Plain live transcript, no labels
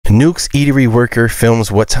Newk's Eatery worker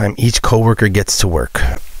films what time each co-worker gets to work.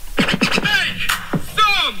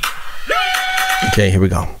 Okay, here we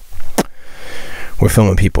go. We're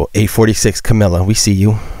filming people. 8:46, Camilla, we see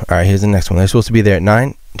you. All right, here's the next one. They're supposed to be there at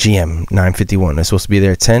 9. GM, 9:51. They're supposed to be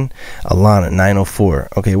there at 10. Alana, 9:04.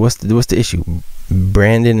 Okay, what's the issue?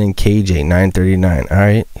 Brandon and KJ, 9:39. All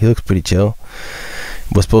right, he looks pretty chill.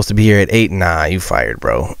 Was supposed to be here at 8. Nah, you fired,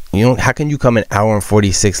 bro. You know, how can you come an hour and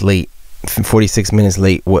 46 minutes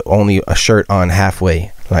late with only a shirt on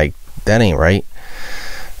halfway? Like, that ain't right.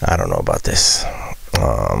 I don't know about this.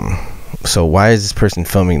 So why is this person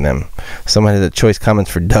filming them? Someone has a choice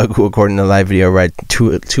comments for Doug, who according to the live video arrived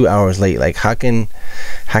two hours late. Like, how can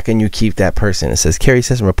you keep that person? It says Kerry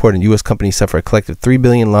Sessom reported U.S. companies suffer a collective $3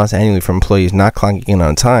 billion loss annually from employees not clocking in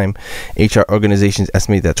on time. HR organizations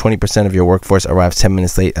estimate that 20% of your workforce arrives 10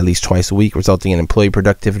 minutes late at least twice a week, resulting in employee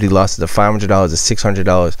productivity losses of $500 to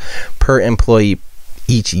 $600 per employee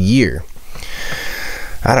each year.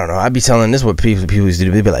 I don't know. I'd be telling this what people used to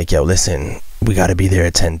do. They'd be like, yo, listen, we got to be there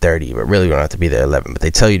at 10:30, but really we don't have to be there at 11. But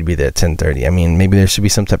they tell you to be there at 10:30. I mean, maybe there should be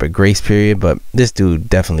some type of grace period, but this dude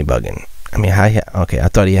definitely bugging. I mean, okay, I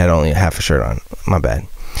thought he had only half a shirt on. My bad.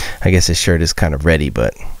 I guess his shirt is kind of ready,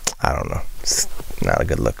 but I don't know. It's not a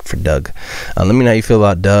good look for Doug. Let me know how you feel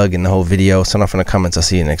about Doug and the whole video. Sound off in the comments. I'll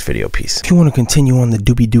see you in the next video. Peace. If you want to continue on the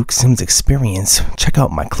Doobie Duke Sims experience, check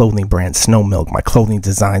out my clothing brand Snow Milk. My clothing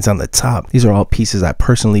designs on the top. These are all pieces I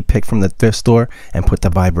personally picked from the thrift store and put the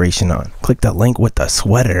vibration on. Click the link with the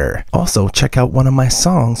sweater. Also, check out one of my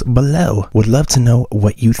songs below. Would love to know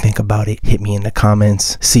what you think about it. Hit me in the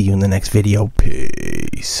comments. See you in the next video.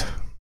 Peace.